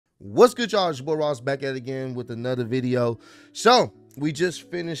What's good, y'all? It's your boy Ross back at it again with another video. So we just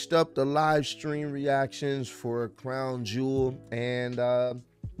finished up the live stream reactions for Crown Jewel, and I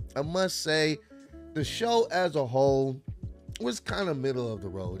must say the show as a whole was kind of middle of the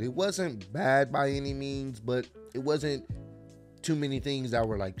road. It wasn't bad by any means, but it wasn't too many things that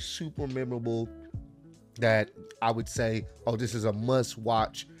were like super memorable that I would say, oh, this is a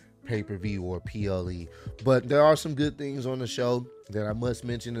must-watch pay-per-view or PLE. But there are some good things on the show that I must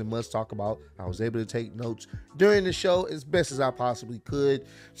mention and must talk about. I was able to take notes during the show as best as I possibly could.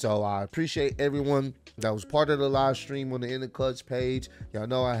 So I appreciate everyone that was part of the live stream on the In the Clutch page. Y'all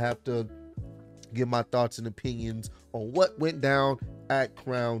know I have to give my thoughts and opinions on what went down at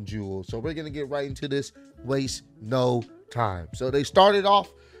Crown Jewel. So we're going to get right into this. Waste no time. So they started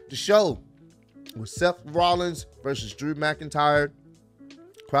off the show with Seth Rollins versus Drew McIntyre.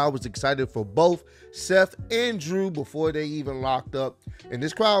 Crowd was excited for both Seth and Drew before they even locked up, and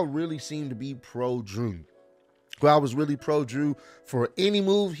this crowd really seemed to be pro Drew. Crowd was really pro Drew. For any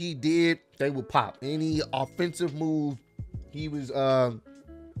move he did, they would pop. Any offensive move he was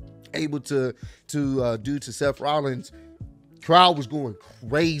able to do to Seth Rollins, crowd was going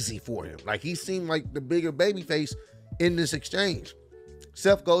crazy for him. Like, he seemed like the bigger babyface in this exchange.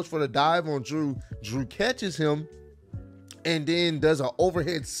 Seth goes for the dive on Drew. Drew catches him and then does an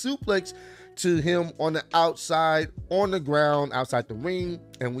overhead suplex to him on the outside, on the ground, outside the ring.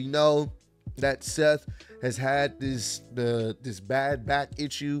 And we know that Seth has had this bad back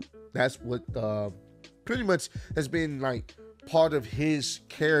issue. That's what pretty much has been like part of his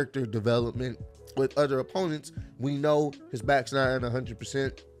character development with other opponents. We know his back's not at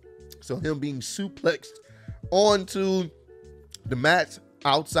 100%. So him being suplexed onto the mat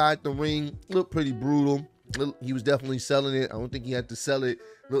outside the ring looked pretty brutal. He was definitely selling it. I don't think he had to sell it.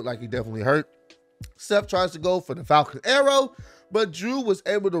 Looked like he definitely hurt. Seth tries to go for the Falcon Arrow, but Drew was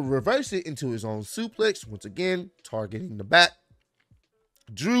able to reverse it into his own suplex, once again targeting the back.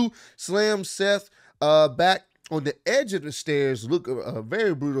 Drew slams Seth back on the edge of the stairs. Look, a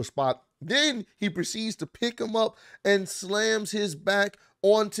very brutal spot. Then he proceeds to pick him up and slams his back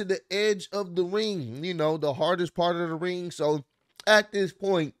onto the edge of the ring. You know, the hardest part of the ring. So at this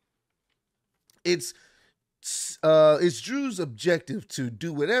point, it's Drew's objective to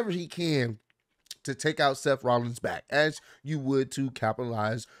do whatever he can to take out Seth Rollins' back, as you would to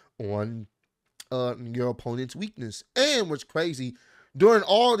capitalize on your opponent's weakness. And what's crazy, during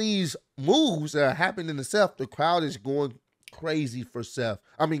all these moves that are happening to Seth, the crowd is going crazy for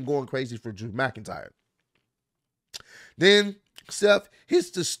going crazy for Drew McIntyre. Then Seth hits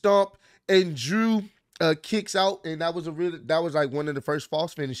the stomp and Drew kicks out, and that was like one of the first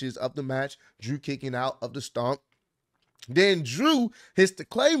false finishes of the match. Drew kicking out of the stomp. Then Drew hits the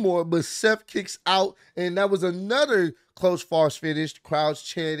Claymore, but Seth kicks out, and that was another close false finish. Crowd's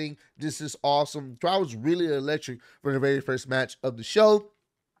chanting, "This is awesome." Crowd was really electric for the very first match of the show.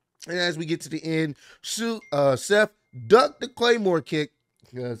 And as we get to the end, Seth ducked the Claymore kick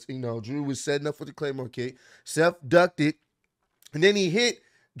because, you know, Drew was setting up for the Claymore kick. Seth ducked it, and then he hit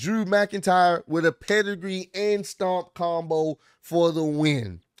Drew McIntyre with a pedigree and stomp combo for the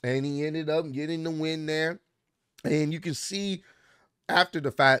win. And he ended up getting the win there. And you can see after the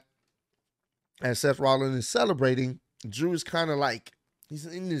fact, as Seth Rollins is celebrating, Drew is kind of like, he's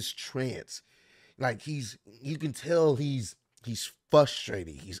in this trance. Like, you can tell he's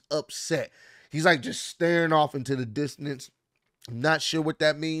frustrated. He's upset. He's like just staring off into the distance. I'm not sure what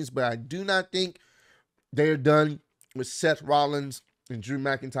that means, but I do not think they're done with Seth Rollins and Drew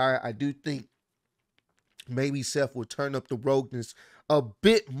McIntyre. I do think maybe Seth will turn up the rogueness a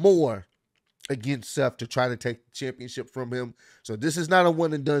bit more against Seth to try to take the championship from him. So this is not a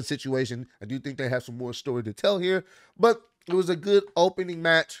one and done situation. I do think they have some more story to tell here, but it was a good opening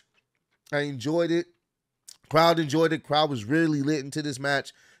match. I enjoyed it. Crowd enjoyed it. Crowd was really lit into this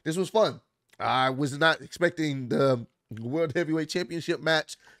match. This was fun. I was not expecting the World Heavyweight Championship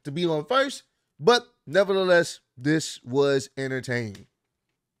match to be on first, but nevertheless, this was entertaining.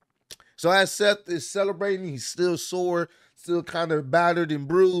 So as Seth is celebrating, he's still sore, still kind of battered and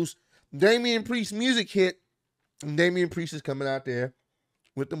bruised. Damien Priest's music hit, and Damien Priest is coming out there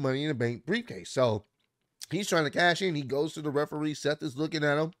with the Money in the Bank briefcase. So he's trying to cash in. He goes to the referee. Seth is looking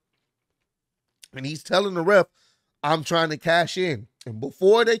at him, and he's telling the ref, "I'm trying to cash in." And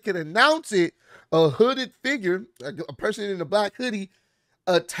before they could announce it, a hooded figure, a person in a black hoodie,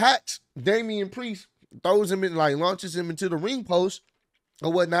 attacks Damien Priest, throws him in, like, launches him into the ring post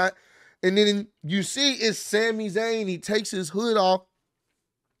or whatnot. And then you see it's Sami Zayn. He takes his hood off,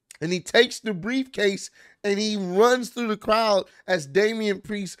 And he takes the briefcase and he runs through the crowd as Damien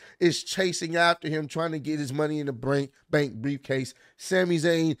Priest is chasing after him, trying to get his money in the bank briefcase. Sami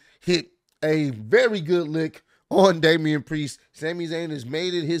Zayn hit a very good lick on Damien Priest. Sami Zayn has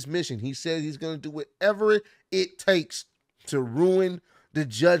made it his mission. He said he's going to do whatever it takes to ruin the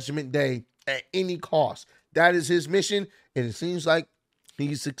Judgment Day at any cost. That is his mission, and it seems like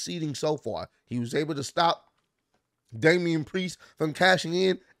he's succeeding so far. He was able to stop Damien Priest from cashing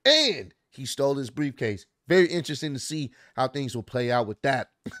in, and he stole his briefcase. Very interesting to see how things will play out with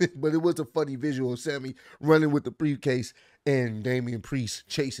that. But it was a funny visual of Sami running with the briefcase and Damien Priest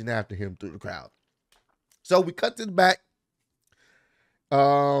chasing after him through the crowd. So we cut to the back.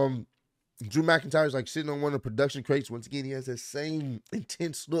 Drew McIntyre's like sitting on one of the production crates. Once again, he has that same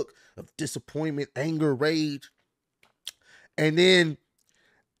intense look of disappointment, anger, rage. And then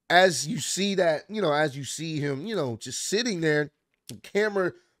as you see that, as you see him, just sitting there, the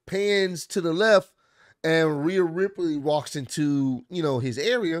camera pans to the left and Rhea Ripley walks into, his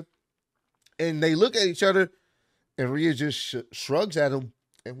area, and they look at each other and Rhea just shrugs at him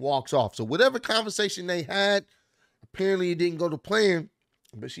and walks off. So whatever conversation they had, apparently it didn't go to plan,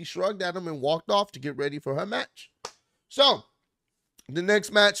 but she shrugged at him and walked off to get ready for her match. So the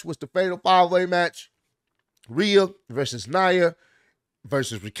next match was the Fatal 5-Way match. Rhea versus Nia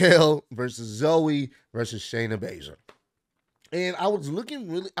versus Raquel versus Zoey versus Shayna Baszler. And I was looking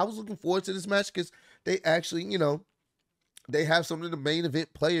forward to this match because they actually, they have some of the main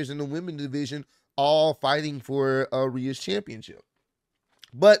event players in the women's division all fighting for Rhea's championship.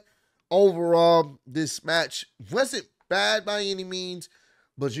 But overall, this match wasn't bad by any means,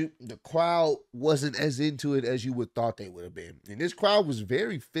 but the crowd wasn't as into it as you would thought they would have been. And this crowd was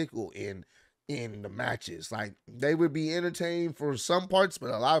very fickle in the matches. Like, they would be entertained for some parts,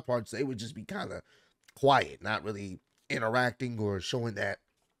 but a lot of parts they would just be kind of quiet, not really interacting or showing that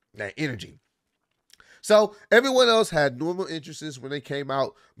energy. So everyone else had normal interests when they came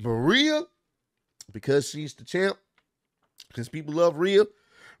out. Rhea, because she's the champ, because people love Rhea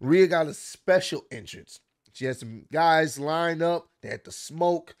got a special entrance. She had some guys lined up, they had the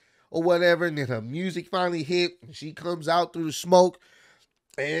smoke or whatever, and then her music finally hit, and she comes out through the smoke,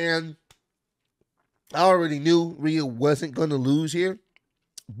 and I already knew Rhea wasn't going to lose here,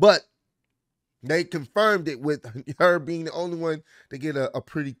 but they confirmed it with her being the only one to get a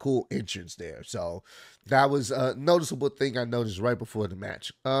pretty cool entrance there. So that was a noticeable thing I noticed right before the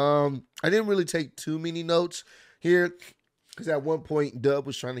match. I didn't really take too many notes here because at one point Dub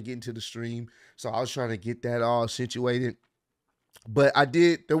was trying to get into the stream. So I was trying to get that all situated. But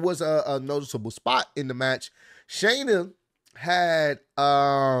there was a noticeable spot in the match. Shayna had,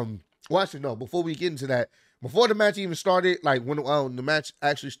 actually, no, before we get into that, before the match even started, like when the match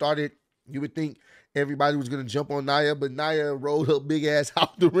actually started, you would think everybody was going to jump on Nia, but Nia rolled her big ass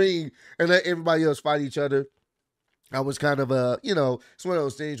out the ring and let everybody else fight each other. I was kind of, it's one of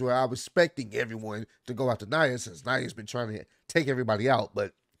those things where I was expecting everyone to go after Nia since Nia's been trying to take everybody out,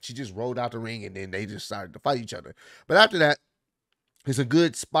 but she just rolled out the ring and then they just started to fight each other. But after that, it's a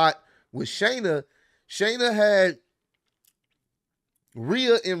good spot with Shayna. Shayna had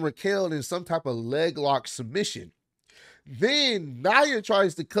Rhea and Raquel in some type of leg lock submission. Then Nia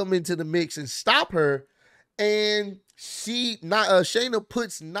tries to come into the mix and stop her, and Shayna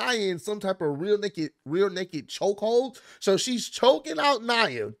puts Nia in some type of real naked chokehold. So she's choking out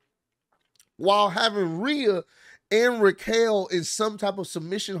Nia while having Rhea and Raquel in some type of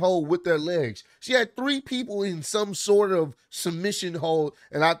submission hold with their legs. She had 3 people in some sort of submission hold,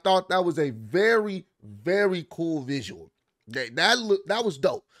 and I thought that was a very, very cool visual. That was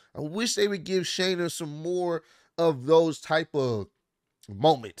dope. I wish they would give Shayna some more of those type of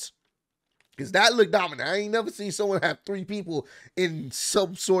moments, because that looked dominant. I ain't never seen someone have 3 people in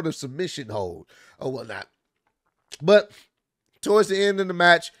some sort of submission hold or whatnot. But towards the end of the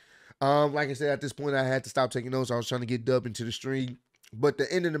match, like I said, at this point I had to stop taking notes. I was trying to get Dub into the stream. But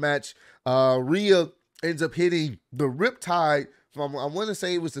the end of the match, Rhea ends up hitting the riptide from, I want to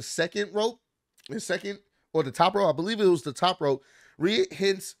say it was the second rope, or the top rope. I believe it was the top rope. Rhea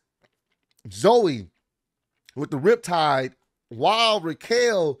hits Zoey with the riptide while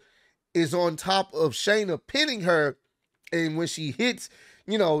Raquel is on top of Shayna pinning her. And when she hits,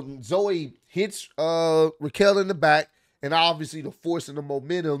 Zoey hits Raquel in the back, and obviously the force and the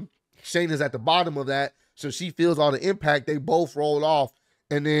momentum, Shayna's at the bottom of that, so she feels all the impact. They both roll off,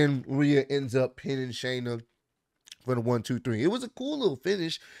 and then Rhea ends up pinning Shayna for the 1, 2, 3. It was a cool little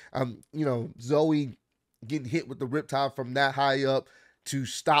finish. Zoey getting hit with the riptide from that high up to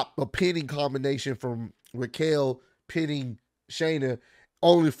stop a pinning combination from Raquel pinning Shayna,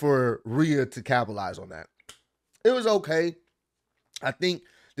 only for Rhea to capitalize on that. It was okay. I think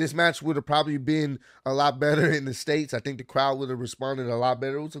This match would have probably been a lot better in the States. I think the crowd would have responded a lot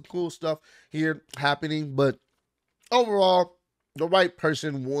better. It was some cool stuff here happening, but overall, the right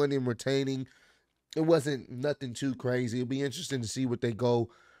person won in retaining. It wasn't nothing too crazy. It'll be interesting to see what they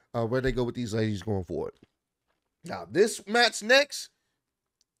go, where they go with these ladies going forward. Now, this match next,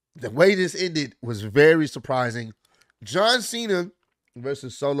 the way this ended was very surprising. John Cena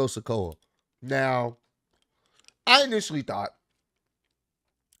versus Solo Sikoa. Now, I initially thought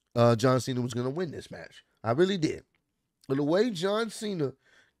John Cena was going to win this match. I really did. But the way John Cena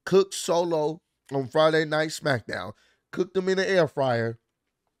cooked Solo on Friday Night SmackDown, cooked him in an air fryer,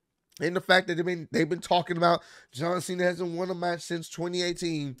 and the fact that they've been talking about John Cena hasn't won a match since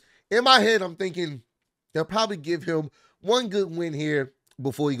 2018. In my head, I'm thinking they'll probably give him one good win here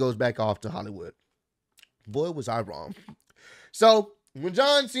before he goes back off to Hollywood. Boy, was I wrong. So, when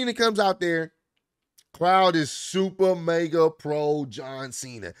John Cena comes out there, crowd is super mega pro John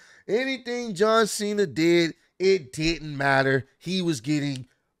Cena. Anything John Cena did, it didn't matter. He was getting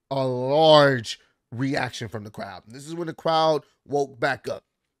a large reaction from the crowd. This is when the crowd woke back up.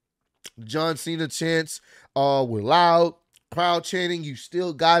 John Cena chants were loud. Crowd chanting, "You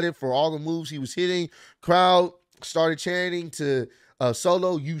still got it," for all the moves he was hitting. Crowd started chanting to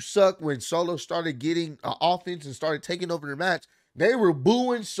Solo, "You suck," when Solo started getting offense and started taking over the match. They were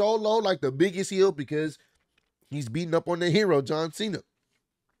booing Solo like the biggest heel because he's beating up on the hero, John Cena.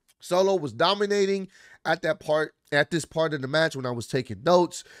 Solo was dominating at this part of the match when I was taking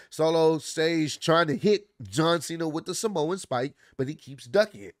notes. Solo stays trying to hit John Cena with the Samoan spike, but he keeps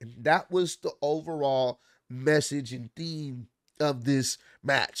ducking it. And that was the overall message and theme of this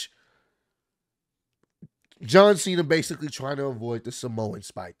match. John Cena basically trying to avoid the Samoan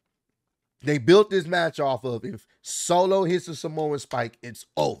spike. They built this match off of, if Solo hits a Samoan spike, it's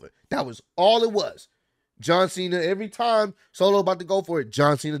over. That was all it was. John Cena, every time Solo about to go for it,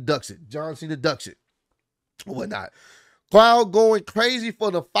 John Cena ducks it. John Cena ducks it. Whatnot. Crowd going crazy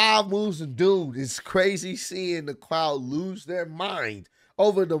for the 5 moves of doom. It's crazy seeing the crowd lose their mind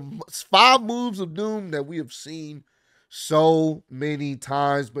over the 5 moves of doom that we have seen so many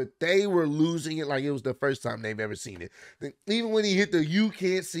times, but they were losing it like it was the first time they've ever seen it. Even when he hit the "you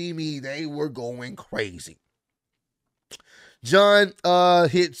can't see me," they were going crazy. John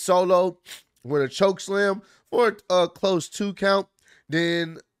hit Solo with a choke slam for a close 2 count.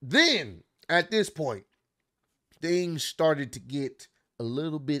 Then at this point, things started to get a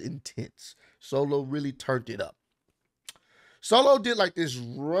little bit intense. Solo really turned it up. Solo did like this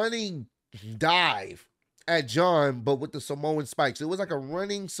running dive at John, but with the Samoan spikes. It was like a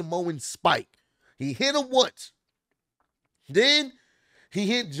running Samoan spike. He hit him once. Then he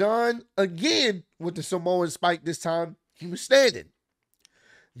hit John again with the Samoan spike. This time he was standing.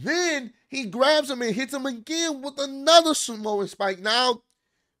 Then he grabs him and hits him again with another Samoan spike. Now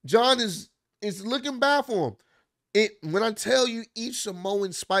John is looking bad for him. When I tell you, each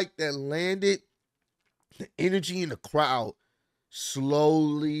Samoan spike that landed, the energy in the crowd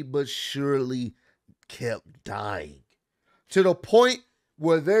slowly but surely kept dying to the point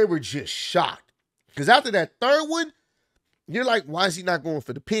where they were just shocked. Because after that third one, you're like, why is he not going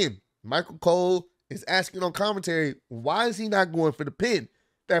for the pin? Michael Cole is asking on commentary, why is he not going for the pin?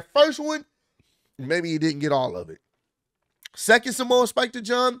 That first one, maybe he didn't get all of it. Second Samoan spike to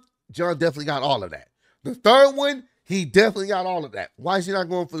John definitely got all of that. The third one, he definitely got all of that. Why is he not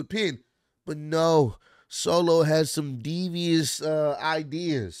going for the pin? But no, Solo has some devious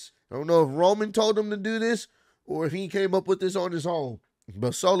ideas. I don't know if Roman told him to do this or if he came up with this on his own.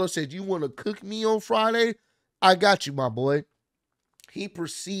 But Solo said, "You want to cook me on Friday? I got you, my boy." He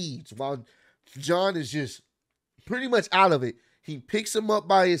proceeds while John is just pretty much out of it. He picks him up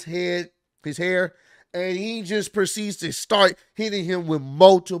by his hair, and he just proceeds to start hitting him with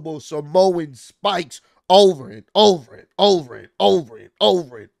multiple Samoan spikes over and over and over and over and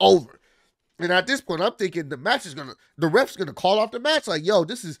over and over. And at this point, I'm thinking the ref's gonna call off the match. Like, yo,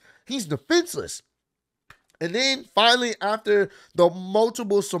 he's defenseless. And then finally, after the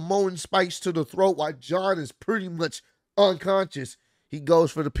multiple Samoan spikes to the throat, while John is pretty much unconscious, he goes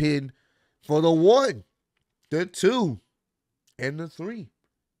for the pin for the 1, the 2, and the 3.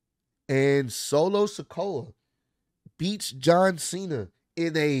 And Solo Sikoa beats John Cena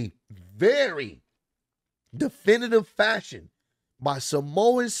in a very definitive fashion by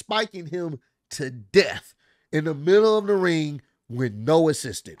Samoan spiking him to death in the middle of the ring with no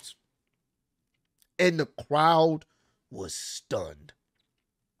assistance. And the crowd was stunned.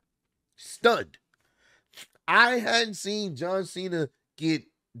 Stunned. I hadn't seen John Cena get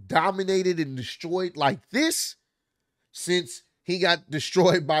dominated and destroyed like this since he got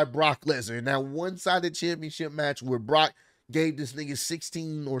destroyed by Brock Lesnar in that one-sided championship match where Brock gave this nigga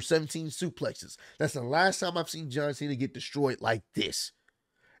 16 or 17 suplexes. That's the last time I've seen John Cena get destroyed like this.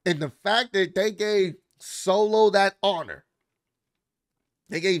 And the fact that they gave Solo that honor,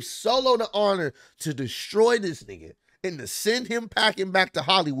 they gave Solo the honor to destroy this nigga and to send him packing back to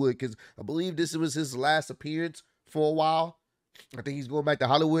Hollywood, because I believe this was his last appearance for a while. I think he's going back to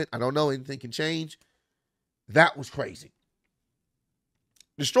Hollywood. I don't know. Anything can change. That was crazy.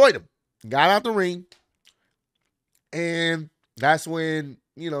 Destroyed him. Got out the ring. And that's when,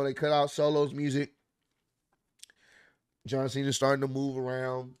 they cut out Solo's music. John Cena's starting to move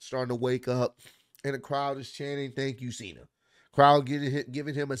around, starting to wake up. And the crowd is chanting, "Thank you, Cena." Crowd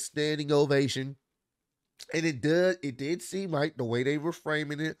giving him a standing ovation. And it did seem like the way they were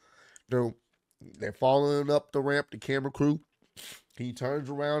framing it, they're following up the ramp, the camera crew. He turns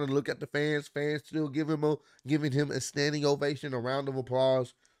around and look at the fans. Fans still giving him a standing ovation, a round of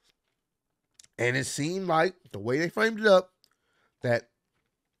applause. And it seemed like, the way they framed it up, that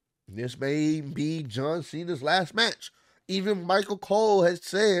this may be John Cena's last match. Even Michael Cole has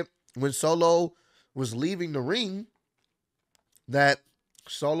said, when Solo was leaving the ring, that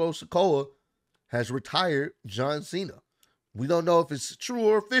Solo Sikoa has retired John Cena. We don't know if it's true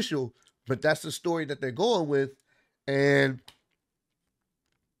or official, but that's the story that they're going with. And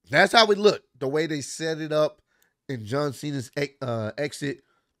that's how it looked. The way they set it up in John Cena's exit.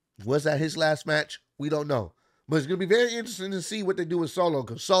 Was that his last match? We don't know. But it's going to be very interesting to see what they do with Solo,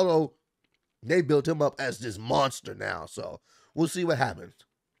 because Solo, they built him up as this monster now. So we'll see what happens.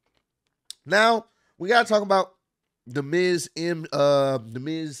 Now, we got to talk about the Miz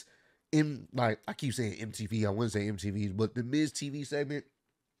like, I keep saying MTV. I wouldn't say MTV, but the Miz TV segment.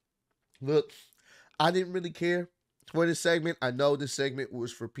 Look, I didn't really care for this segment. I know this segment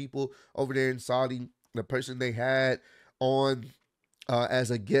was for people over there in Saudi. The person they had on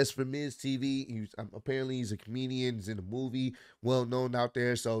as a guest for Miz TV, apparently he's a comedian. He's in a movie, well known out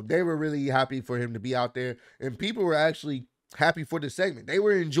there. So they were really happy for him to be out there, and people were actually happy for this segment. They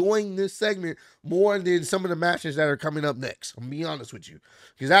were enjoying this segment more than some of the matches that are coming up next. I'm gonna be honest with you,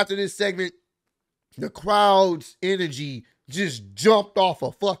 because after this segment, the crowd's energy just jumped off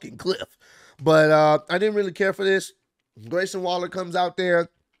a fucking cliff. But I didn't really care for this. Grayson Waller comes out there.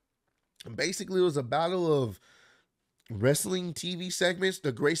 Basically, it was a battle of wrestling TV segments.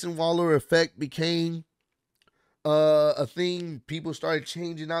 The Grayson Waller effect became a thing. People started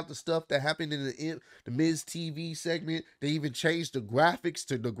changing out the stuff that happened in the Miz TV segment. They even changed the graphics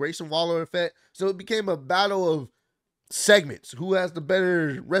to the Grayson Waller effect. So it became a battle of segments. Who has the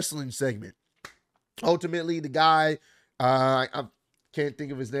better wrestling segment? Ultimately, the guy, I can't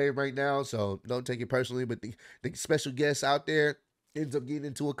think of his name right now, so don't take it personally, but the special guest out there ends up getting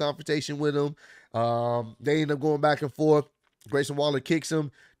into a confrontation with him. They end up going back and forth. Grayson Waller kicks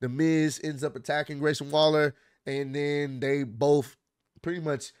him. The Miz ends up attacking Grayson Waller, and then they both pretty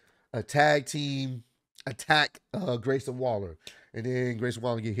much a tag team attack Grayson Waller. And then Grayson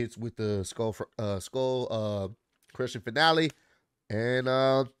Waller get hits with the skull crushing finale. And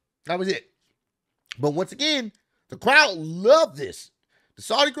that was it. But once again, the crowd loved this. The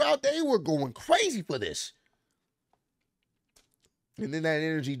Saudi crowd, they were going crazy for this. And then that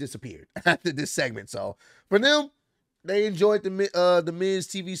energy disappeared after this segment. So for them, they enjoyed the Miz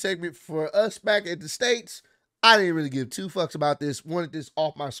TV segment. For us back at the States, I didn't really give two fucks about this. Wanted this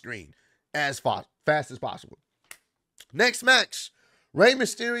off my screen as fast as possible. Next match, Rey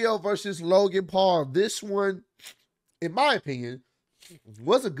Mysterio versus Logan Paul. This one, in my opinion,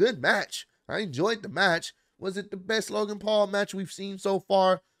 was a good match. I enjoyed the match. Was it the best Logan Paul match we've seen so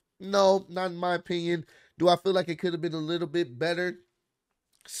far? No, not in my opinion. Do I feel like it could have been a little bit better,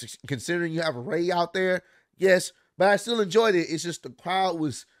 considering you have Rey out there? Yes, but I still enjoyed it. It's just the crowd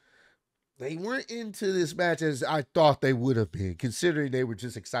they weren't into this match as I thought they would have been, considering they were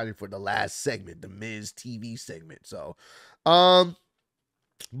just excited for the last segment, the Miz TV segment. So,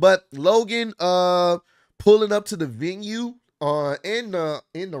 but Logan pulling up to the venue in the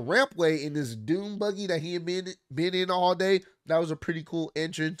rampway in this Doom buggy that he had been in all day. That was a pretty cool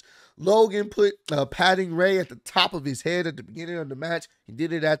entrance. Logan put patting Rey at the top of his head at the beginning of the match. He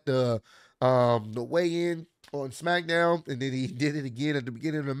did it at the weigh-in on SmackDown, and then he did it again at the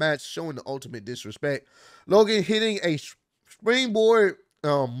beginning of the match, showing the ultimate disrespect. Logan hitting a springboard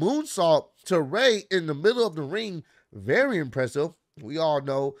moonsault to Rey in the middle of the ring. Very impressive. We all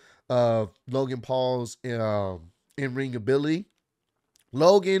know Logan Paul's in-ring ability.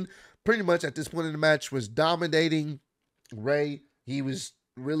 Logan, pretty much at this point in the match, was dominating Rey. He was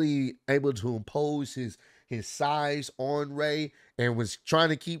really able to impose his size on Rey and was trying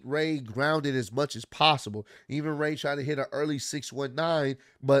to keep Rey grounded as much as possible. Even Rey tried to hit an early 619,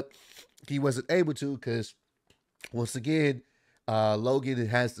 but he wasn't able to because once again, Logan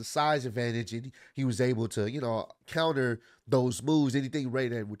has the size advantage, and he was able to, counter those moves. Anything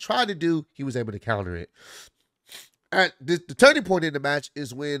Ray would try to do, he was able to counter it. At the turning point in the match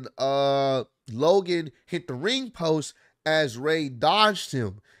is when Logan hit the ring post as Ray dodged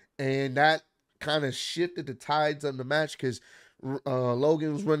him, and that kind of shifted the tides of the match because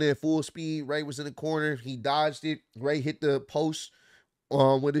Logan was running at full speed. Ray was in the corner. He dodged it. Ray hit the post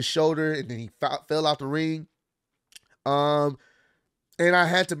with his shoulder, and then he fell out the ring. And I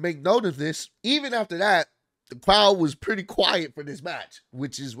had to make note of this. Even after that, the crowd was pretty quiet for this match,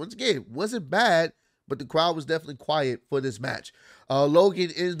 which is, once again, wasn't bad, but the crowd was definitely quiet for this match.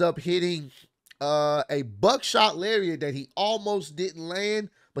 Logan ended up hitting a buckshot lariat that he almost didn't land,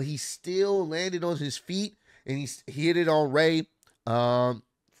 but he still landed on his feet, and he hit it on Ray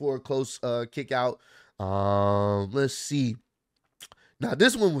for a close kick out. Let's see. Now,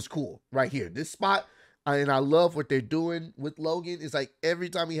 this one was cool right here. This spot, and I love what they're doing with Logan. It's like every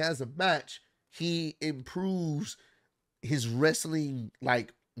time he has a match, he improves his wrestling,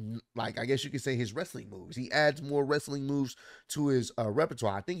 like I guess you could say his wrestling moves. He adds more wrestling moves to his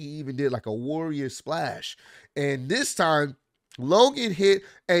repertoire. I think he even did like a warrior splash. And this time, Logan hit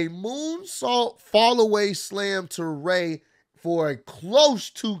a moonsault fall away slam to Ray for a close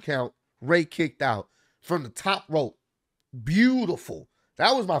 2 count. Ray kicked out from the top rope. Beautiful.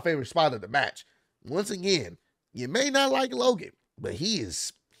 That was my favorite spot of the match. Once again, you may not like Logan, but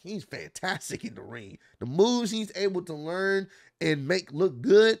he's fantastic in the ring. The moves he's able to learn and make look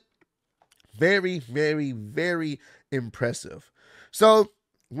good, very, very, very impressive. So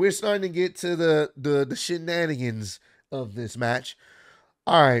we're starting to get to the shenanigans of this match.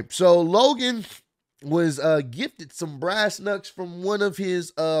 All right, so Logan was gifted some brass knucks from one of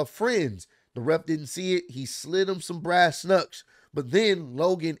his friends. The ref didn't see it. He slid him some brass knucks, but then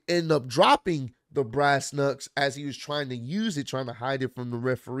Logan ended up dropping the brass knucks as he was trying to use it, trying to hide it from the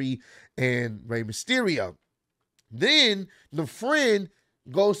referee and Rey Mysterio. Then the friend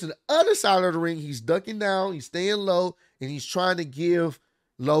goes to the other side of the ring. He's ducking down, he's staying low, and he's trying to give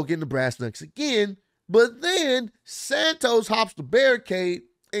Logan the brass knucks again. But then Santos hops the barricade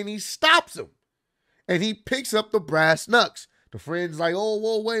and he stops him. And he picks up the brass knucks. The friend's like, oh,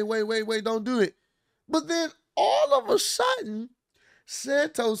 whoa, wait, don't do it. But then all of a sudden,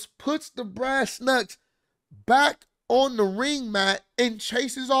 Santos puts the brass knucks back on the ring mat and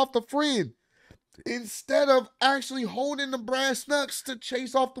chases off the friend, instead of actually holding the brass knucks to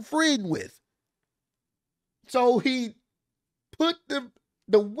chase off the friend with. So he put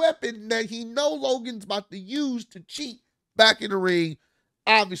the weapon that he know Logan's about to use to cheat back in the ring.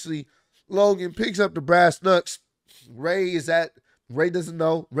 Obviously, Logan picks up the brass knucks. Ray doesn't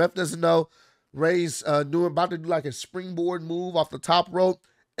know. Ref doesn't know. Ray's about to do like a springboard move off the top rope,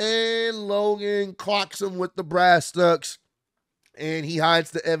 and Logan clocks him with the brass knucks, and he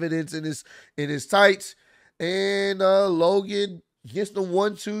hides the evidence in his tights, and Logan gets the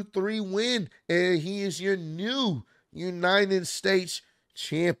 1-2-3 win, and he is your new United States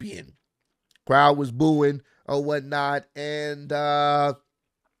champion. Crowd was booing or whatnot, and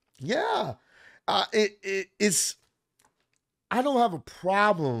it's I don't have a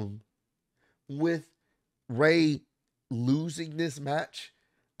problem with Ray losing this match.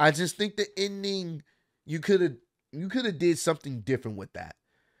 I just think the ending, you could have did something different with that.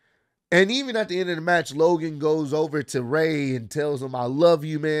 And even at the end of the match, Logan goes over to Ray and tells him, I love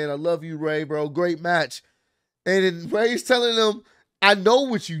you, man. I love you, Ray, bro. Great match. And then Ray's telling him, I know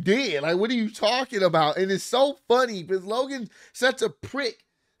what you did. Like, what are you talking about? And it's so funny because Logan's such a prick.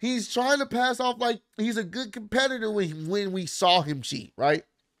 He's trying to pass off like he's a good competitor when we saw him cheat, right?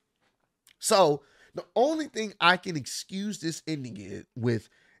 So the only thing I can excuse this ending with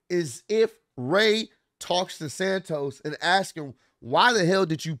is if Ray talks to Santos and asks him, why the hell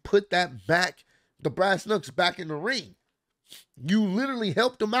did you put the brass knucks back in the ring? You literally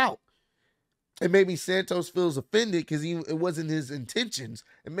helped him out. And maybe Santos feels offended because it wasn't his intentions.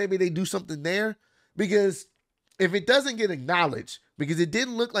 And maybe they do something there. Because if it doesn't get acknowledged, because it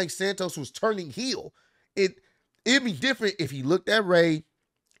didn't look like Santos was turning heel, it'd be different if he looked at Ray,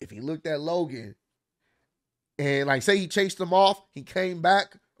 if he looked at Logan, and like say he chased him off, he came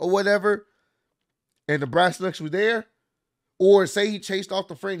back or whatever, and the brass knucks were there, or say he chased off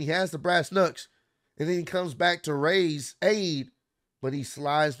the friend, he has the brass knucks, and then he comes back to Ray's aid, but he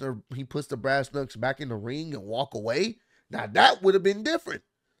puts the brass knucks back in the ring and walk away. Now that would have been different.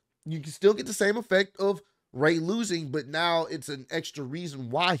 You can still get the same effect of Ray losing, but now it's an extra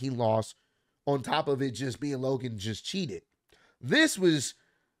reason why he lost on top of it just being Logan just cheated.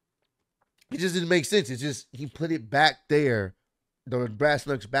 It just didn't make sense. It's just he put it back there, the brass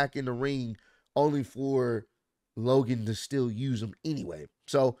knucks back in the ring, only for Logan to still use them anyway.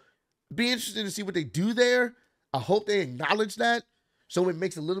 So be interested to see what they do there. I hope they acknowledge that so it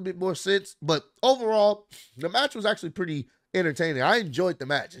makes a little bit more sense. But overall, the match was actually pretty entertaining. I enjoyed the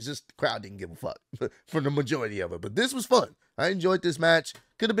match. It's just the crowd didn't give a fuck for the majority of it. But this was fun. I enjoyed this match.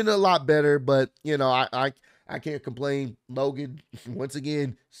 Could have been a lot better, but you know, I can't complain. Logan, once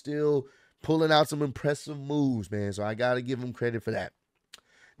again, still pulling out some impressive moves, man. So I gotta give him credit for that.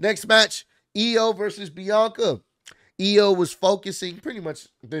 Next match, Iyo versus Bianca. Iyo was focusing pretty much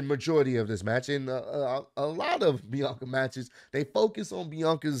the majority of this match. And a lot of Bianca matches, they focus on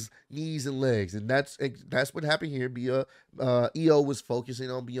Bianca's knees and legs. And that's what happened here. Iyo was focusing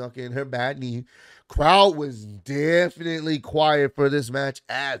on Bianca and her bad knee. Crowd was definitely quiet for this match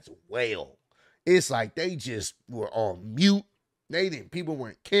as well. It's like they just were on mute. People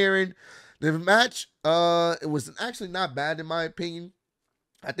weren't caring. The match, it was actually not bad in my opinion.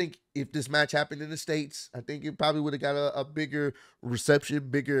 I think if this match happened in the States, I think it probably would have got a bigger reception,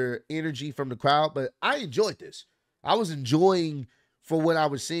 bigger energy from the crowd. But I enjoyed this. I was enjoying for what I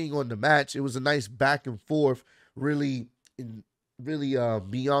was seeing on the match. It was a nice back and forth, really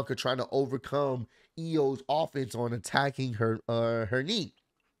Bianca trying to overcome Iyo's offense on attacking her knee.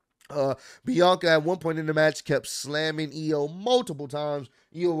 Bianca at one point in the match kept slamming Iyo multiple times.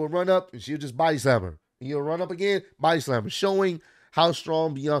 Iyo will run up and she'll just body slam her. Iyo run up again, body slam her, showing how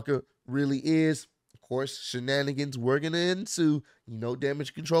strong Bianca really is. Of course, shenanigans were going to ensue. You know,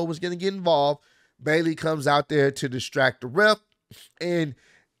 Damage Control was going to get involved. Bayley comes out there to distract the ref. And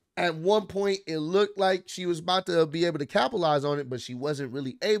at one point, it looked like she was about to be able to capitalize on it, but she wasn't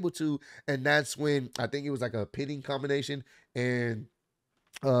really able to. And that's when, I think it was like a pitting combination, and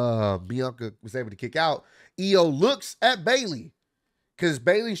Bianca was able to kick out. Iyo looks at Bayley because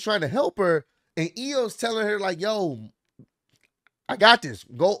Bayley's trying to help her. And Iyo's telling her like, yo, I got this.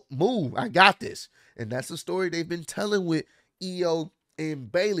 Go move. I got this. And that's the story they've been telling with Iyo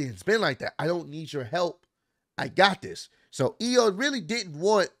and Bayley. It's been like that. I don't need your help. I got this. So Iyo really didn't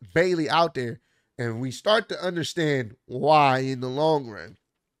want Bayley out there. And we start to understand why in the long run.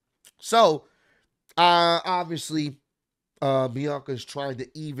 So obviously Bianca's trying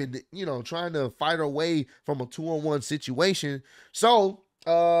to trying to fight her way from a 2-on-1 situation. So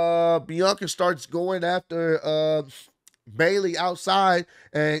Bianca starts going after Bayley outside,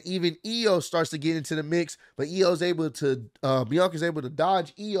 and even Iyo starts to get into the mix, but Bianca's able to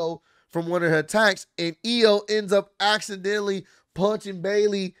dodge Iyo from one of her attacks, and Iyo ends up accidentally punching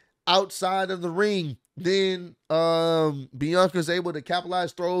Bayley outside of the ring. Then Bianca's able to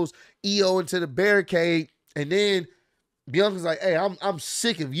capitalize, throws Iyo into the barricade, and then Bianca's like, hey, I'm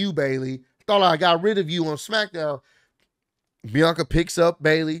sick of you, Bayley. Thought I got rid of you on SmackDown. Bianca picks up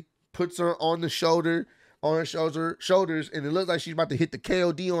Bayley, puts her on her shoulders, and it looks like she's about to hit the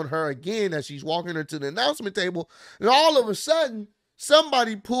KOD on her again as she's walking her to the announcement table. And all of a sudden,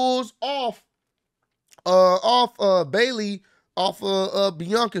 somebody pulls off Bayley off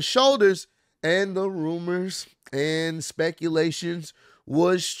Bianca's shoulders, and the rumors and speculations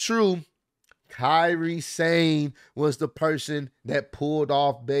was true. Kairi Sane was the person that pulled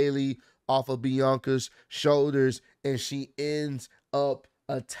off Bayley off of Bianca's shoulders, and she ends up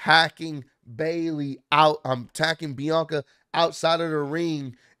attacking Bianca outside of the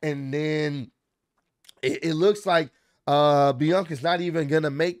ring. And then it looks like Bianca's not even gonna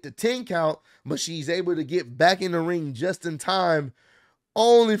make the 10 count, but she's able to get back in the ring just in time,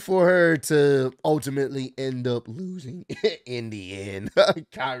 only for her to ultimately end up losing in the end.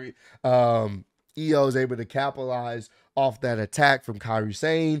 Kairi, Iyo is able to capitalize off that attack from Kairi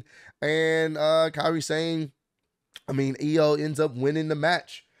Sane, and Iyo ends up winning the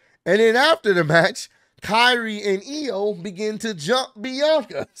match. And then after the match, Kairi and Iyo begin to jump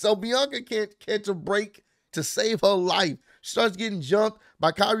Bianca. So Bianca can't catch a break to save her life. She starts getting jumped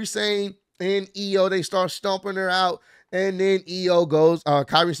by Kairi Sane and Iyo. They start stomping her out. And then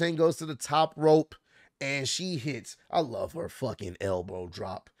Kairi Sane goes to the top rope, and she hits, I love her fucking elbow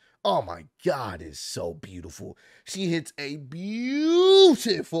drop. Oh my God, it's so beautiful. She hits a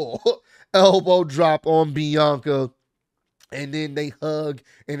beautiful elbow drop on Bianca. And then they hug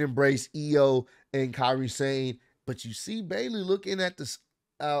and embrace Iyo and Kairi Sane. But you see Bayley looking at this,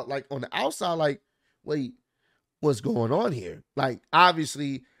 like on the outside, like, wait, what's going on here? Like,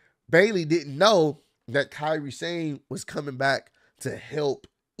 obviously, Bayley didn't know that Kairi Sane was coming back to help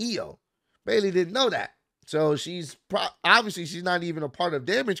Iyo. Bayley didn't know that. So obviously she's not even a part of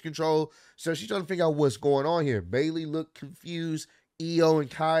Damage Control. So she's trying to figure out what's going on here. Bayley looked confused. Iyo and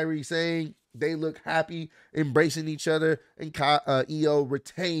Kairi Sane, they look happy, embracing each other, and Iyo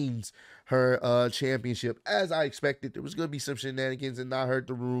retains her championship. As I expected, there was going to be some shenanigans, and I heard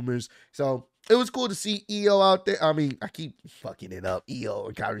the rumors. So it was cool to see Iyo out there. I mean, I keep fucking it up. Iyo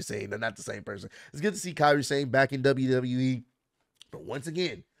and Kairi Sane, they're not the same person. It's good to see Kairi Sane back in WWE. But once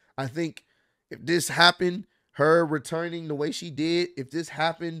again, I think if this happened, her returning the way she did, if this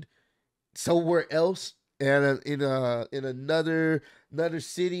happened somewhere else and in another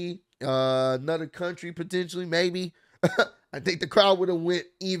city, another country potentially, maybe, I think the crowd would have went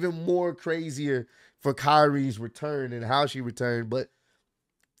even more crazier for Kairi's return and how she returned. But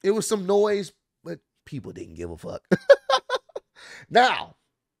it was some noise, but people didn't give a fuck. Now,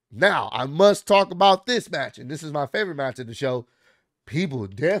 I must talk about this match, and this is my favorite match of the show. People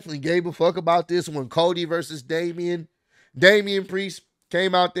definitely gave a fuck about this one. Cody versus Damien. Damien Priest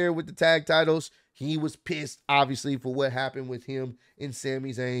came out there with the tag titles. He was pissed, obviously, for what happened with him and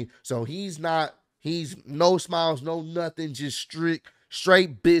Sami Zayn. So he's no smiles, no nothing, just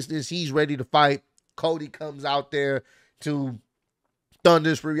straight business. He's ready to fight. Cody comes out there to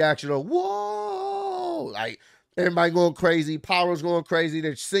thunderous reaction of, whoa! Like, everybody going crazy. Power's going crazy.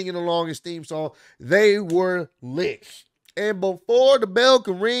 They're singing along his theme song. They were lit. And before the bell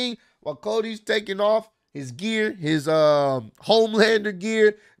can ring, while Cody's taking off his gear, his Homelander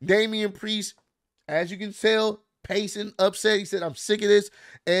gear, Damien Priest, as you can tell, pacing, upset. He said, I'm sick of this.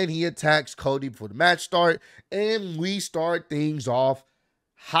 And he attacks Cody before the match start. And we start things off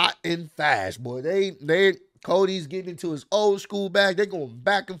hot and fast, boy. Cody's getting into his old school bag. They're going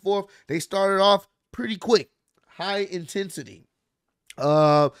back and forth. They started off pretty quick. High intensity.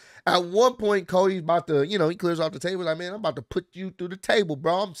 At one point, Cody's about to, he clears off the table. Like, man, I'm about to put you through the table,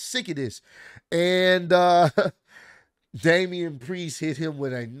 bro. I'm sick of this. And Damien Priest hit him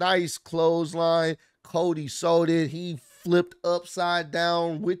with a nice clothesline. Cody sold it. He flipped upside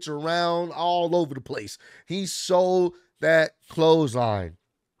down, witch around, all over the place. He sold that clothesline.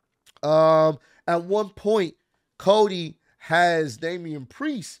 At one point, Cody has Damien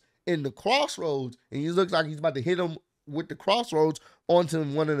Priest in the crossroads, and he looks like he's about to hit him with the crossroads onto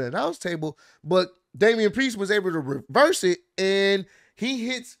one of the announce table, but Damien Priest was able to reverse it, and he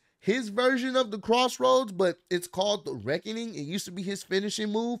hits his version of the crossroads, but it's called the Reckoning. It used to be his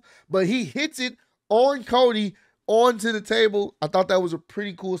finishing move, but he hits it on Cody onto the table. I thought that was a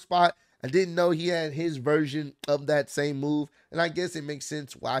pretty cool spot. I didn't know he had his version of that same move, and I guess it makes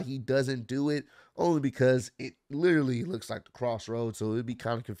sense why he doesn't do it, only because it literally looks like the crossroads, so it'd be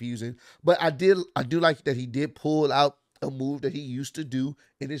kind of confusing. But I do like that he did pull out a move that he used to do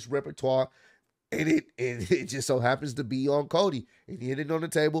in his repertoire, and it just so happens to be on Cody. And he hit it on the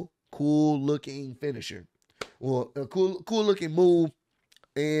table. Cool looking finisher. Well, a cool looking move,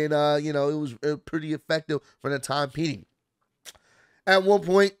 and it was pretty effective for the time being. At one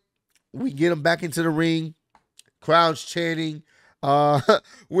point, we get him back into the ring. Crowd's chanting,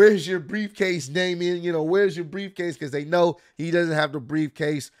 where's your briefcase, Damien? Where's your briefcase? Because they know he doesn't have the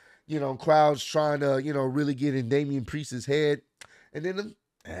briefcase. Crowd's trying to, really get in Damien Priest's head. And then,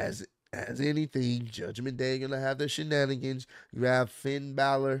 as anything, Judgment Day going to have their shenanigans. You have Finn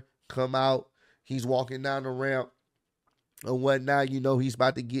Balor come out. He's walking down the ramp and whatnot. He's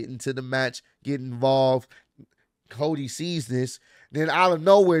about to get into the match, get involved. Cody sees this. Then out of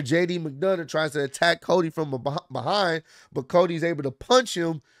nowhere, JD McDonough tries to attack Cody from behind, but Cody's able to punch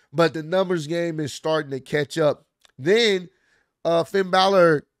him, but the numbers game is starting to catch up. Then Finn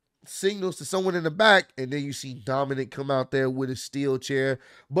Balor signals to someone in the back, and then you see Dominic come out there with a steel chair.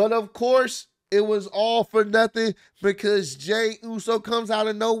 But of course, it was all for nothing, because Jey Uso comes out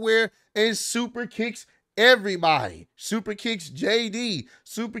of nowhere and super kicks everybody. Super kicks JD,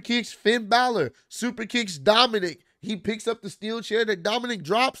 super kicks Finn Balor, super kicks Dominic. He picks up the steel chair that Dominic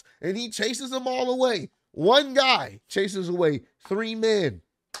drops, and he chases them all away. One guy chases away 3 men.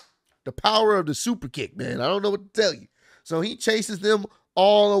 The power of the super kick, man. I don't know what to tell you. So he chases them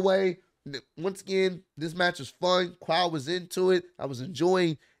all away. Once again, this match was fun. Crowd was into it. I was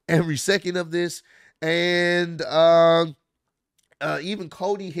enjoying every second of this. And even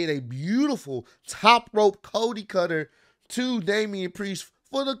Cody hit a beautiful top rope Cody cutter to Damien Priest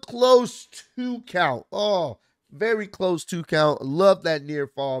for the close 2 count. Oh, very close 2 count. Love that near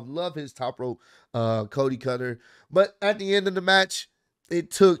fall. Love his top rope Cody cutter. But at the end of the match,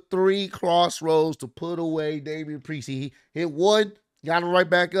 it took 3 crossroads to put away Damien Priest. He hit 1, got him right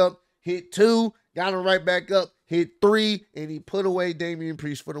back up. Hit 2, got him right back up. Hit 3, and he put away Damien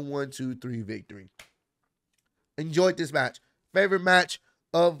Priest for the 1-2-3 victory. Enjoyed this match. Favorite match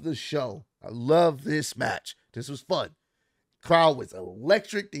of the show. I love this match. This was fun. Crowd was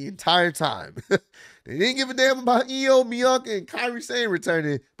electric the entire time. They didn't give a damn about Iyo, Bianca, and Kairi Sane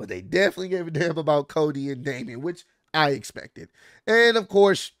returning, but they definitely gave a damn about Cody and Damien, which I expected. And of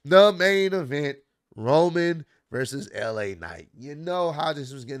course, the main event, Roman versus LA Knight. You know how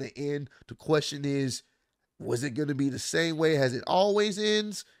this was going to end. The question is, was it going to be the same way as it always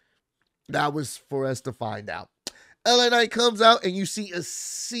ends? That was for us to find out. LA Knight comes out and you see a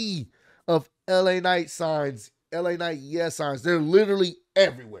sea of LA Knight signs, LA Knight yes signs. They're literally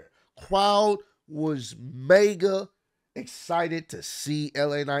everywhere. Crowd was mega excited to see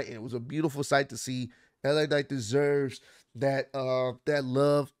LA Knight, and it was a beautiful sight to see. LA Knight deserves that that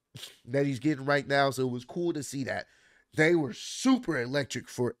love that he's getting right now, so it was cool to see that. They were super electric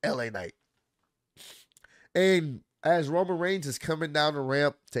for LA Knight. And as Roman Reigns is coming down the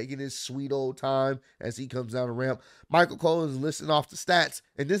ramp, taking his sweet old time as he comes down the ramp, Michael Cole is listing off the stats.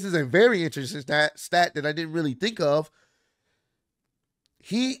 And this is a very interesting stat that I didn't really think of.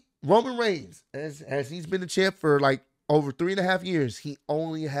 Roman Reigns, as he's been the champ for like over 3.5 years, he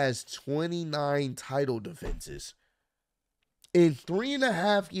only has 29 title defenses. In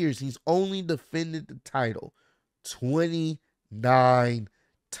 3.5 years, he's only defended the title 29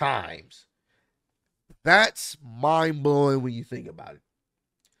 times. That's mind-blowing when you think about it.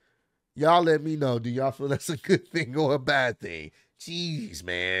 Y'all let me know. Do y'all feel that's a good thing or a bad thing? Jeez,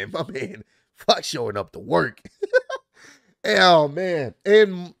 man. My man, fuck showing up to work. Oh, man.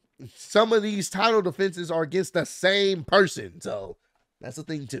 And some of these title defenses are against the same person. So, that's a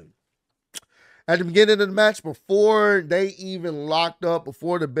thing, too. At the beginning of the match, before they even locked up,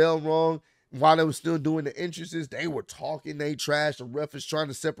 before the bell rung, while they were still doing the entrances, they were talking, they trashed. The ref is trying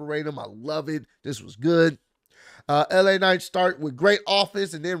to separate them. I love it. This was good. LA Knight start with great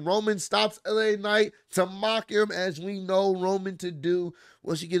offense, and then Roman stops LA Knight to mock him, as we know Roman to do.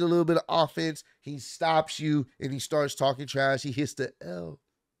 Once you get a little bit of offense, he stops you, and he starts talking trash. He hits the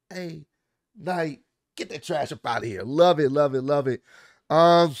LA Knight. Get that trash up out of here. Love it, love it, love it.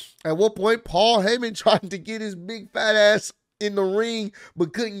 At one point, Paul Heyman tried to get his big fat ass in the ring,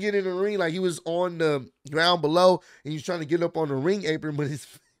 but couldn't get in the ring. Like, he was on the ground below, and he was trying to get up on the ring apron, but his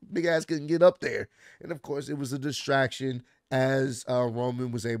big ass couldn't get up there. And of course, it was a distraction, as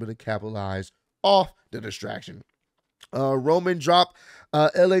Roman was able to capitalize off the distraction. Roman dropped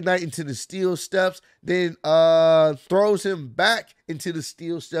LA Knight into the steel steps, then throws him back into the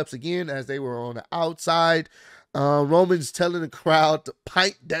steel steps again as they were on the outside. Roman's telling the crowd to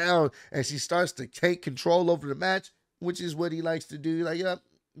pipe down as he starts to take control over the match, which is what he likes to do. Like, yeah,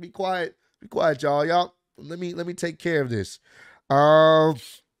 be quiet, y'all. Y'all, let me take care of this.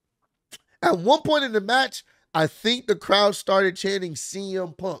 At one point in the match, I think the crowd started chanting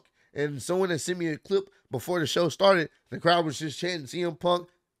CM Punk. And someone had sent me a clip before the show started. The crowd was just chanting CM Punk.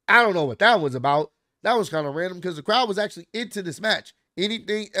 I don't know what that was about. That was kind of random because the crowd was actually into this match.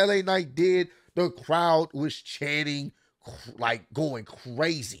 Anything LA Knight did, the crowd was chanting, like going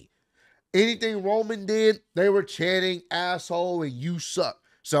crazy. Anything Roman did, they were chanting asshole and you suck.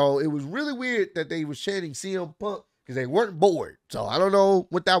 So it was really weird that they were chanting CM Punk because they weren't bored. So I don't know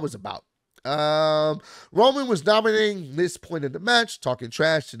what that was about. Roman was dominating this point of the match, talking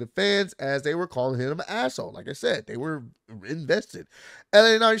trash to the fans as they were calling him an asshole. Like I said, they were invested.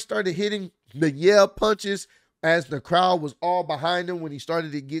 LA Knight started hitting the yeah punches as the crowd was all behind him. When he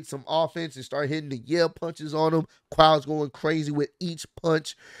started to get some offense and start hitting the yeah punches on him, crowd's going crazy with each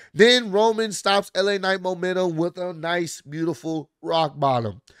punch. Then Roman stops LA Knight momentum with a nice, beautiful rock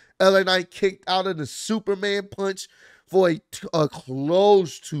bottom. LA Knight kicked out of the Superman punch for a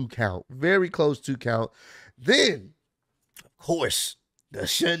close 2 count. Very close 2 count. Then, of course, the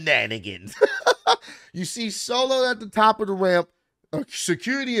shenanigans. You see Solo at the top of the ramp.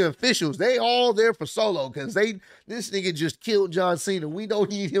 Security officials, they all there for Solo because this nigga just killed John Cena. We don't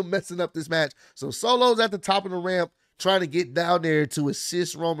need him messing up this match. So Solo's at the top of the ramp trying to get down there to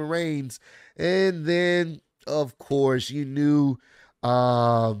assist Roman Reigns. And then, of course, you knew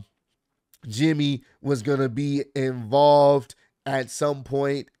Jimmy was going to be involved at some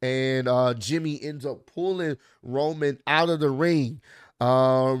point, and Jimmy ends up pulling Roman out of the ring.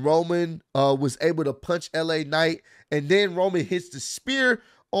 Roman was able to punch LA Knight, and then Roman hits the spear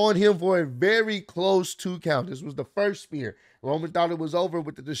on him for a very close 2 count. This was the first spear. Roman thought it was over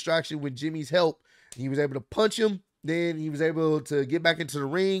with the distraction with Jimmy's help. He was able to punch him, then he was able to get back into the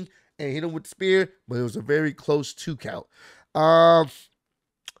ring and hit him with the spear, but it was a very close 2 count.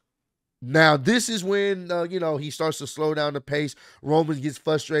 Now, this is when, he starts to slow down the pace. Roman gets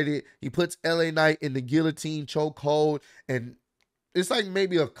frustrated. He puts LA Knight in the guillotine chokehold, and it's like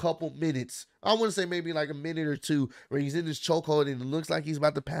maybe a couple minutes. I want to say maybe like a minute or two where he's in this chokehold and it looks like he's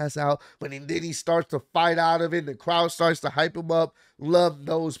about to pass out, but then he starts to fight out of it. The crowd starts to hype him up. Love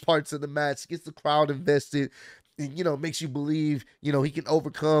those parts of the match. Gets the crowd invested and, makes you believe, he can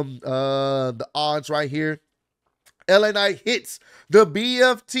overcome the odds right here. LA Knight hits the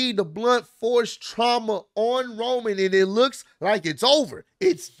BFT, the blunt force trauma on Roman, and it looks like it's over.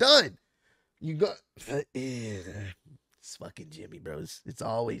 It's done. You got it's fucking Jimmy, bro. It's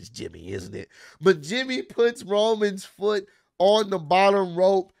always Jimmy, isn't it? But Jimmy puts Roman's foot on the bottom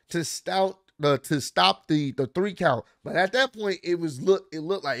rope to stop the 3 count. But at that point, it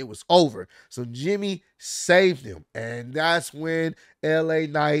looked like it was over. So Jimmy saved him, and that's when LA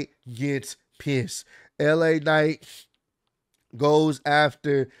Knight gets pissed. LA Knight goes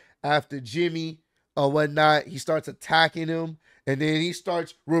after Jimmy or whatnot. He starts attacking him, and then he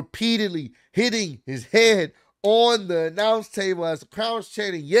starts repeatedly hitting his head on the announce table as the crowd's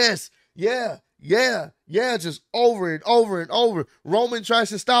chanting, yes, yeah, just over and over and over. Roman tries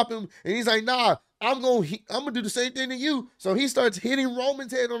to stop him, and he's like, nah, I'm gonna do the same thing to you. So he starts hitting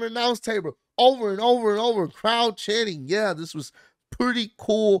Roman's head on the announce table over and over and over. Crowd chanting, yeah, this was pretty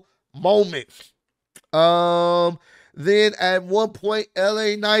cool moment. Then at one point,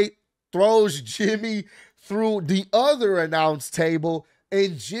 LA Knight throws Jimmy through the other announce table,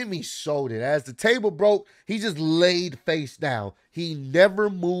 and Jimmy showed it. As the table broke, he just laid face down. He never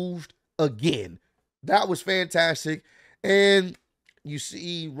moved again. That was fantastic. And you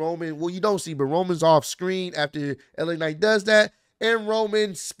see Roman, well, you don't see, but Roman's off screen after LA Knight does that, and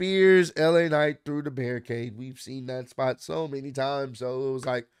Roman spears LA Knight through the barricade. We've seen that spot so many times, so it was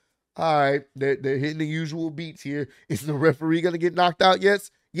like, all right, they're hitting the usual beats here. Is the referee going to get knocked out yet?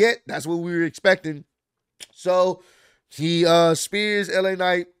 That's what we were expecting. So he spears LA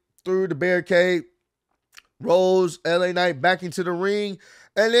Knight through the barricade, rolls LA Knight back into the ring,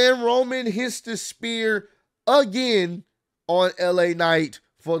 and then Roman hits the spear again on LA Knight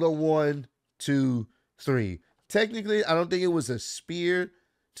for the 1, 2, 3. Technically, I don't think it was a spear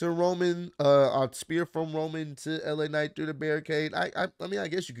to Roman, a spear from Roman to LA Knight through the barricade. I mean, I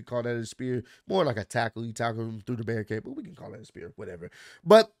guess you could call that a spear. More like a tackle. You tackle him through the barricade, but we can call that a spear, whatever.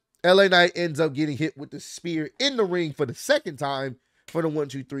 But LA Knight ends up getting hit with the spear in the ring for the second time for the 1,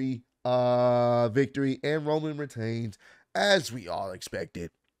 2, 3 victory, and Roman retains, as we all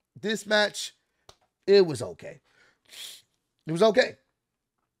expected. This match, it was okay. It was okay.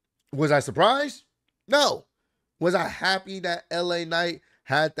 Was I surprised? No. Was I happy that LA Knight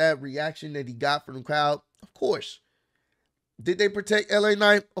had that reaction that he got from the crowd? Of course. Did they protect LA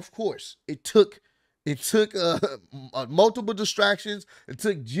Knight? Of course. It took multiple distractions. It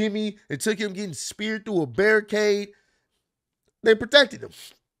took Jimmy. It took him getting speared through a barricade. They protected him.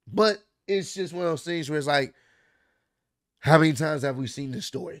 But it's just one of those things where it's like, how many times have we seen this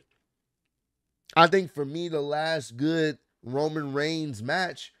story? I think for me, the last good Roman Reigns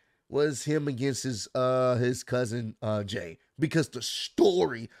match was him against his cousin Jay, because the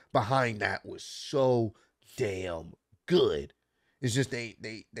story behind that was so damn good. It's just the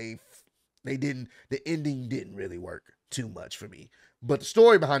ending didn't really work too much for me, but the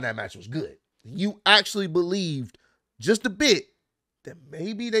story behind that match was good. You actually believed just a bit that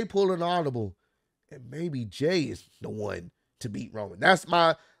maybe they pull an audible and maybe Jay is the one to beat Roman. That's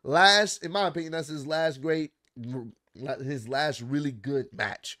my last, in my opinion, that's his last really good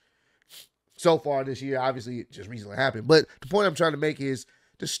match so far this year. Obviously, it just recently happened. But the point I'm trying to make is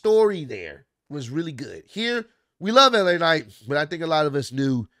the story there was really good. Here, we love LA Knight, but I think a lot of us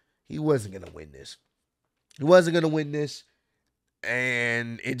knew he wasn't going to win this. He wasn't going to win this.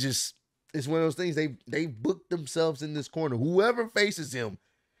 And it's one of those things. They booked themselves in this corner. Whoever faces him,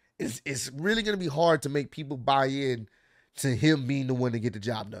 it's really going to be hard to make people buy in to him being the one to get the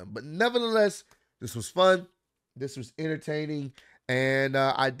job done. But nevertheless, this was fun. This was entertaining. And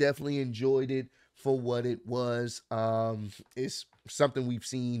I definitely enjoyed it for what it was. It's something we've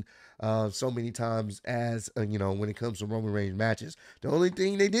seen so many times as, when it comes to Roman Reigns matches. The only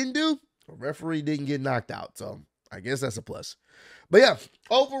thing they didn't do, a referee didn't get knocked out. So I guess that's a plus. But yeah,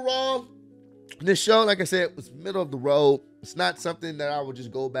 overall, this show, like I said, was middle of the road. It's not something that I would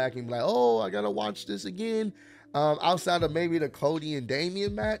just go back and be like, oh, I got to watch this again. Outside of maybe the Cody and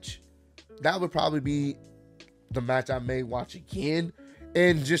Damien match, that would probably be the match I may watch again.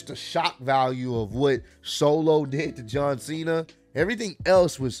 And just the shock value of what Solo did to John Cena. Everything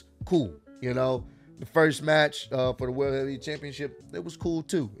else was cool. The first match for the World Heavyweight Championship, it was cool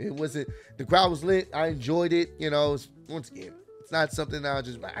too. The crowd was lit. I enjoyed it. Once again, it's not something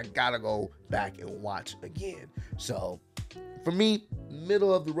that I gotta go back and watch again. So for me,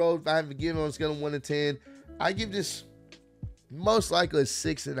 middle of the road, if I have to give it on a scale of 1 to 10, I give this most likely a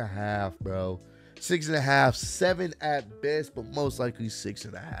 6.5, bro. 6.5, 7 at best, but most likely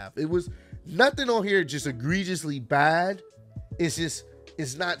 6.5. It was nothing on here just egregiously bad. It's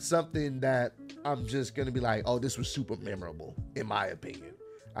not something that I'm just gonna be like, oh, this was super memorable, in my opinion.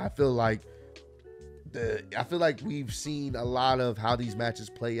 I feel like I feel like we've seen a lot of how these matches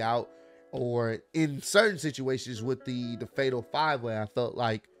play out, or in certain situations with the Fatal 5-Way, I felt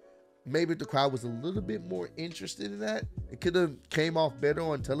like maybe if the crowd was a little bit more interested in that, it could have came off better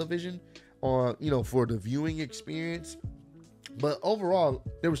on television, or for the viewing experience. But overall,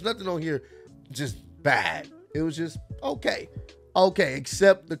 there was nothing on here just bad. It was just okay,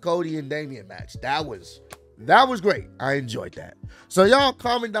 except the Cody and Damien match. That was great. I enjoyed that. So y'all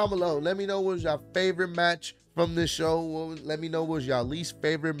comment down below. Let me know what was your favorite match from this show. Let me know what was your least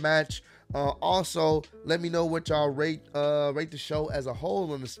favorite match. Also, let me know what y'all rate the show as a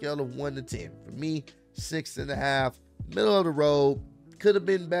whole on a scale of 1 to 10. For me, 6.5, middle of the road. Could have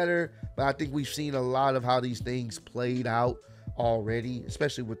been better, but I think we've seen a lot of how these things played out already,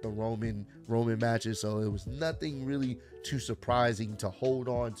 especially with the Roman matches. So it was nothing really too surprising to hold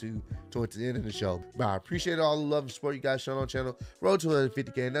on to towards the end of the show. But I appreciate all the love and support you guys showing on the channel. Road to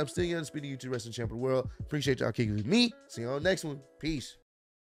 150K, and I'm still the undisputed YouTube wrestling champion of the world. Appreciate y'all kicking with me. See you on the next one. Peace.